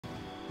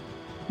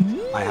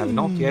I have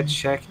not yet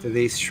checked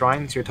these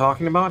shrines you're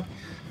talking about,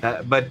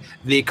 but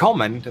the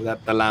comment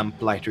that the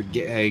lamplighter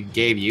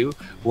gave you,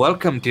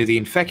 welcome to the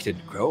infected,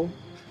 Crow.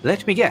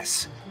 Let me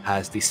guess,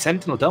 has the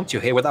Sentinel dumped you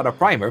here without a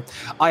primer?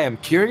 I am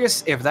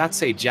curious if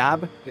that's a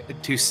jab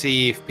to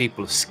see if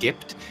people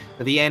skipped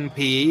the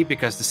NPE,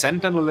 because the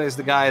Sentinel is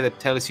the guy that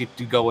tells you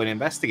to go and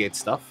investigate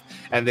stuff,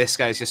 and this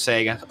guy's just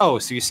saying, oh,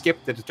 so you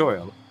skipped the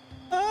tutorial.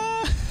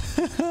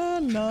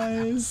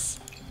 Nice.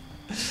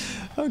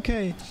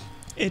 Okay.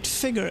 It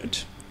figured.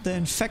 The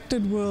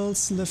infected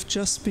worlds live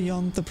just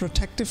beyond the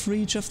protective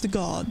reach of the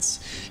gods.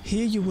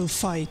 Here you will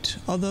fight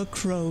other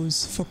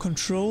crows for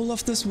control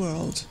of this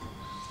world.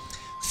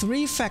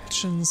 3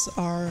 factions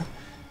are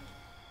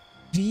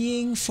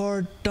vying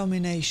for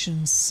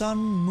domination: Sun,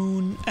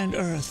 Moon and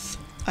Earth.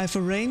 I've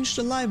arranged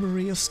a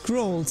library of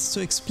scrolls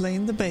to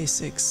explain the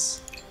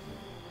basics.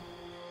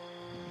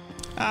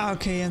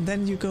 Okay, and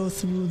then you go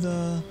through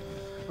the...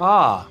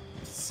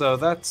 So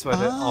that's what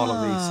all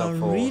of these are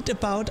for. Read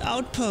about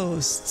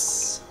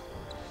outposts.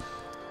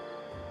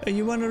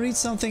 You want to read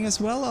something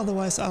as well?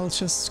 Otherwise I'll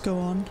just go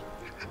on.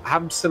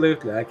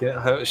 Absolutely.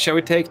 Shall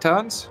we take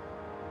turns?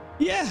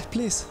 Yeah,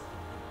 please.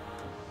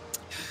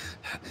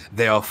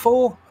 There are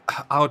 4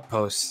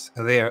 outposts.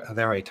 There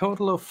are a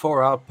total of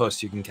 4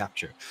 outposts you can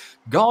capture.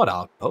 God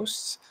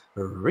outposts,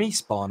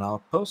 respawn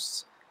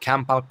outposts,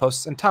 camp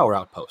outposts, and tower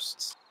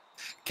outposts.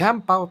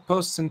 Camp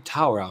outposts and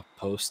tower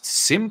outposts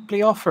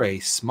simply offer a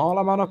small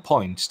amount of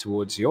points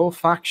towards your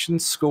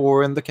faction's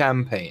score in the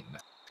campaign.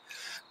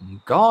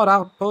 God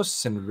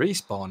outposts and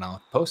respawn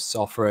outposts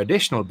offer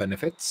additional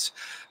benefits.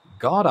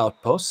 God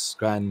outposts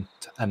grant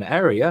an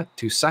area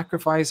to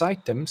sacrifice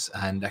items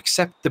and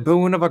accept the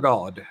boon of a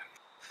god.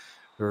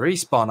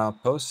 Respawn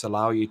outposts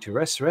allow you to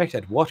resurrect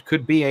at what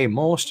could be a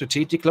more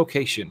strategic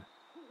location.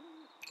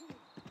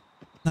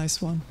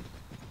 Nice one.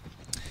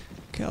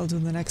 Okay, I'll do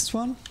the next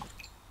one.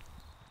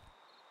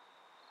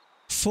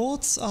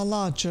 Forts are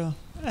larger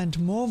and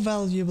more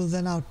valuable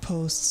than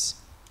outposts,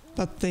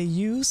 but they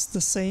use the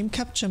same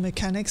capture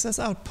mechanics as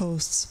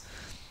outposts.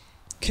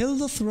 Kill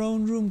the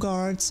throne room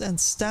guards and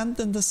stand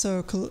in the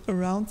circle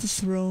around the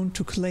throne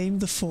to claim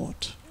the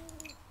fort.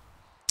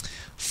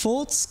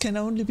 Forts can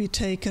only be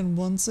taken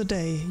once a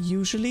day,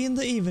 usually in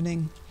the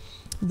evening.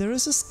 There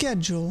is a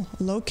schedule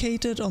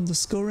located on the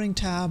scoring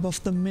tab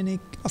of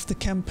the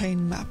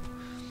campaign map.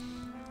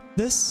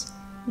 This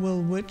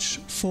will which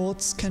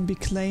forts can be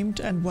claimed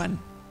and when.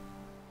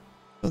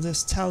 So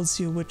this tells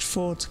you which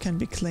fort can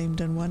be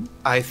claimed and when.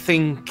 I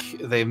think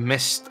they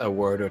missed a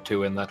word or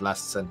two in that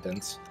last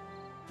sentence.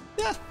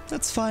 Yeah,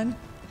 that's fine.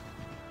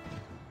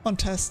 On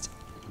test.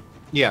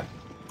 Yeah.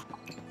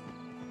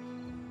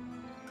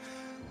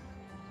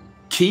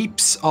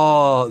 Keeps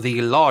are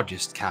the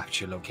largest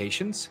capture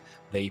locations.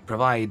 They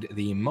provide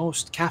the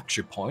most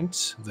capture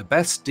points, the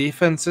best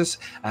defenses,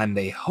 and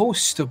a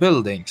host of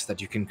buildings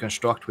that you can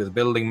construct with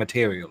building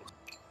materials.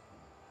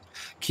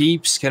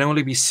 Keeps can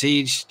only be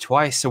sieged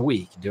twice a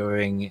week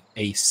during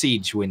a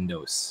siege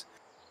windows.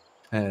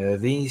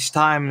 These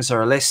times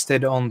are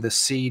listed on the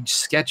siege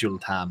schedule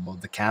tab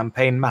of the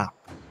campaign map.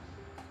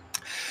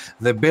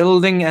 The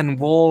building and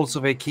walls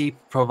of a keep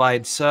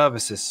provide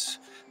services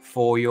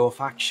for your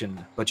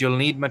faction, but you'll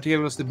need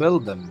materials to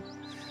build them.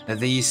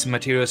 These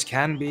materials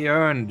can be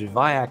earned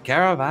via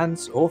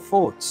caravans or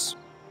forts.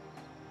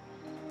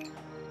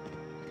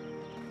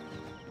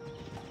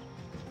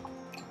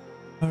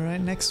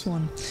 Alright, next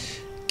one.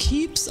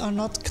 Keeps are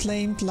not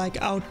claimed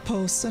like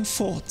outposts and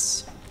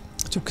forts.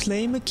 To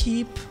claim a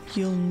keep,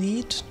 you'll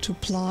need to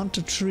plant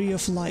a tree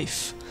of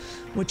life,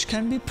 which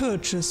can be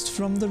purchased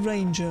from the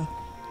ranger.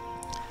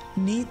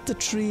 Need the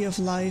tree of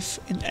life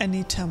in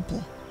any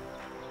temple.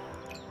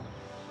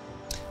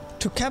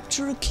 To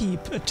capture a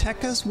keep,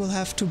 attackers will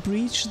have to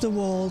breach the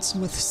walls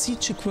with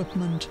siege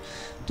equipment,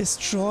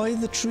 destroy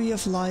the tree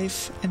of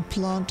life and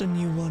plant a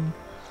new one.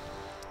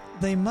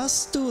 They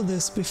must do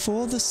this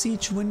before the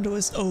siege window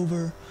is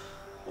over,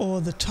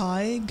 or the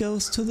tie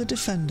goes to the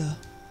defender.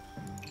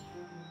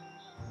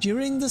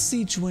 During the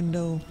siege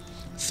window,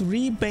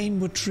 3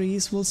 banewood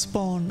trees will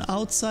spawn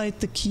outside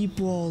the keep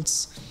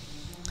walls.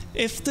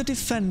 If the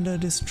defender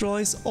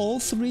destroys all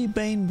 3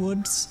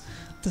 banewoods,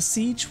 the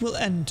siege will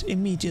end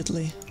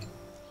immediately.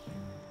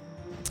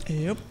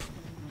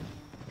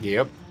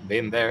 Yep,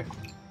 been there.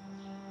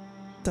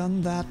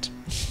 Done that.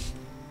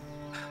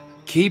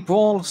 Keep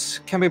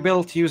walls can be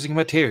built using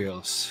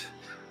materials.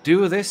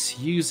 Do this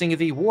using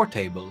the war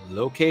table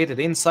located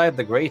inside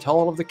the Great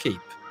Hall of the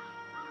Keep.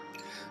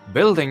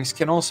 Buildings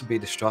can also be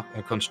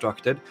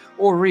constructed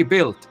or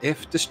rebuilt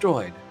if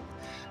destroyed.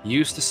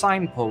 Use the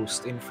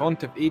signpost in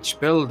front of each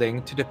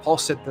building to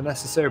deposit the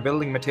necessary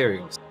building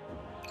materials.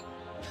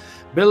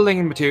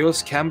 Building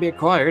materials can be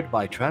acquired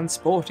by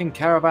transporting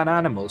caravan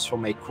animals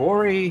from a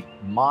quarry,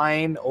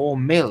 mine, or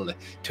mill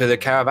to the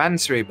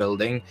caravansary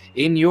building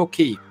in your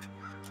keep,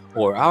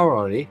 or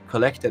hourly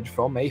collected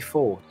from a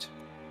fort.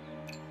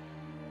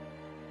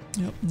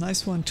 Yep,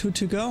 nice one. 2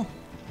 to go.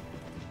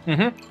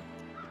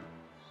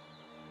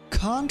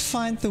 Can't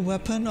find the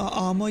weapon or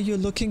armor you're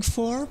looking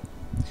for?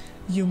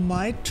 You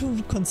might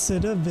to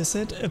consider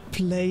visit a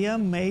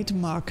player-made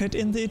market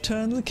in the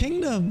Eternal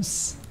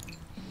Kingdoms.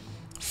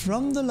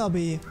 From the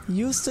lobby,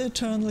 use the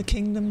Eternal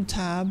Kingdom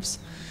tabs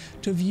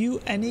to view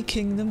any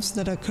kingdoms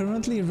that are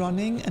currently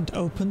running and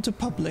open to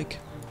public.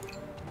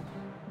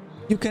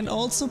 You can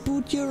also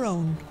boot your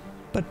own,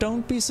 but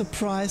don't be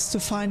surprised to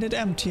find it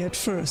empty at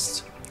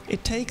first.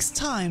 It takes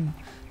time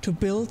to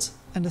build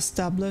and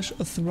establish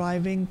a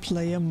thriving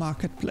player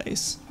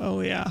marketplace. Oh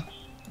yeah.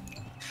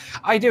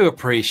 I do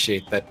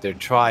appreciate that they're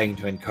trying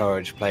to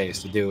encourage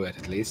players to do it,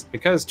 at least,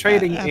 because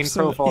trading in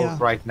Crowfall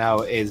right now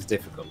is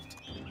difficult.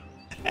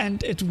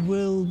 And it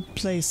will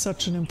play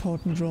such an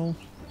important role.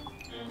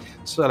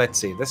 So let's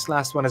see, this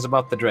last one is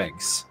about the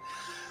dregs.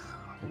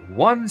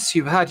 Once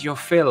you've had your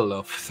fill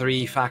of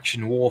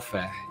 3-faction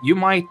warfare, you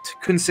might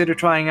consider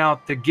trying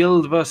out the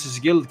guild versus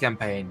guild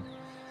campaign,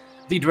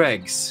 the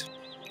dregs.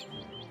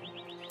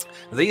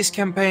 These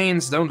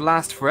campaigns don't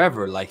last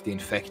forever like the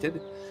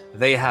infected.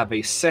 They have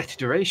a set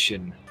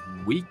duration,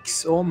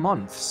 weeks or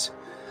months,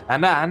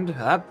 and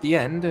at the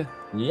end,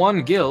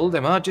 one guild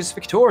emerges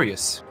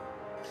victorious.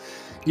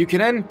 You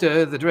can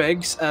enter the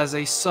dregs as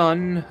a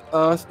Sun,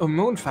 Earth or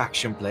Moon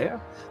faction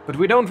player, but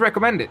we don't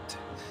recommend it.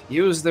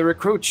 Use the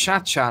recruit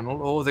chat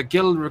channel or the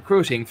guild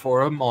recruiting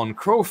forum on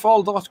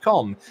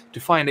crowfall.com to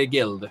find a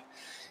guild.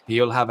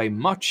 You'll have a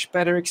much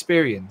better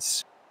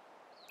experience.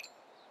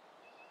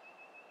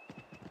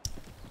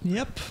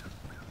 Yep.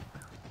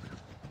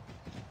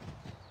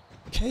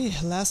 Okay,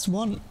 last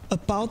one.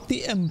 About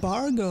the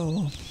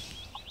embargo.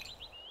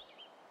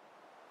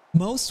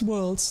 Most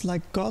worlds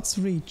like God's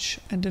Reach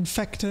and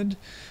Infected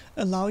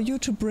allow you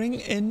to bring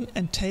in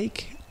and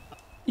take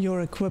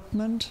your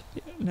equipment,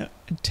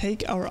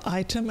 take our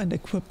item and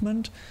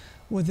equipment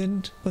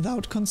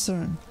without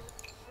concern.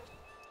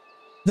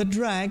 The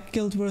drag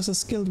guild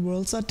versus guild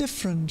worlds are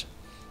different.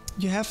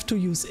 You have to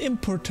use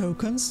import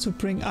tokens to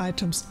bring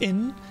items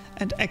in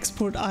and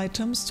export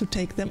items to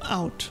take them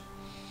out.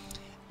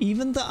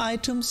 Even the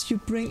items you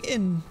bring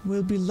in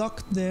will be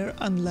locked there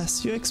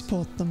unless you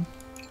export them.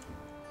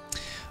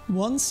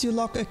 Once you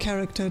lock a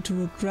character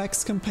to a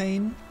Drax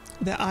campaign,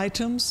 the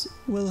items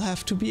will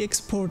have to be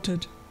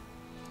exported.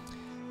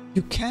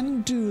 You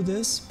can do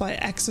this by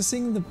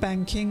accessing the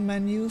banking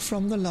menu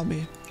from the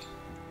lobby.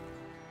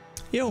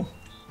 Yo!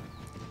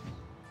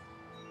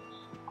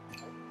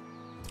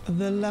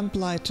 The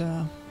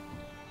lamplighter.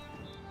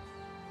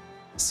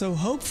 So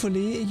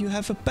hopefully you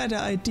have a better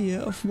idea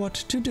of what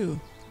to do.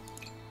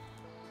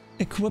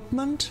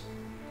 Equipment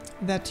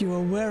that you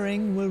are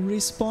wearing will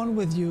respawn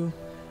with you.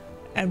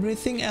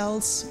 Everything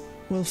else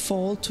will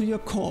fall to your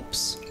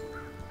corpse.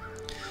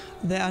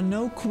 There are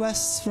no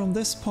quests from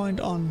this point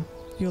on.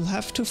 You'll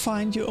have to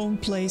find your own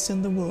place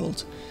in the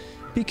world.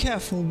 Be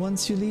careful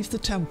once you leave the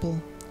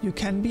temple. You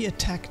can be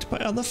attacked by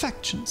other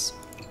factions.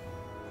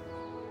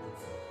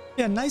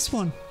 Yeah, nice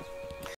one.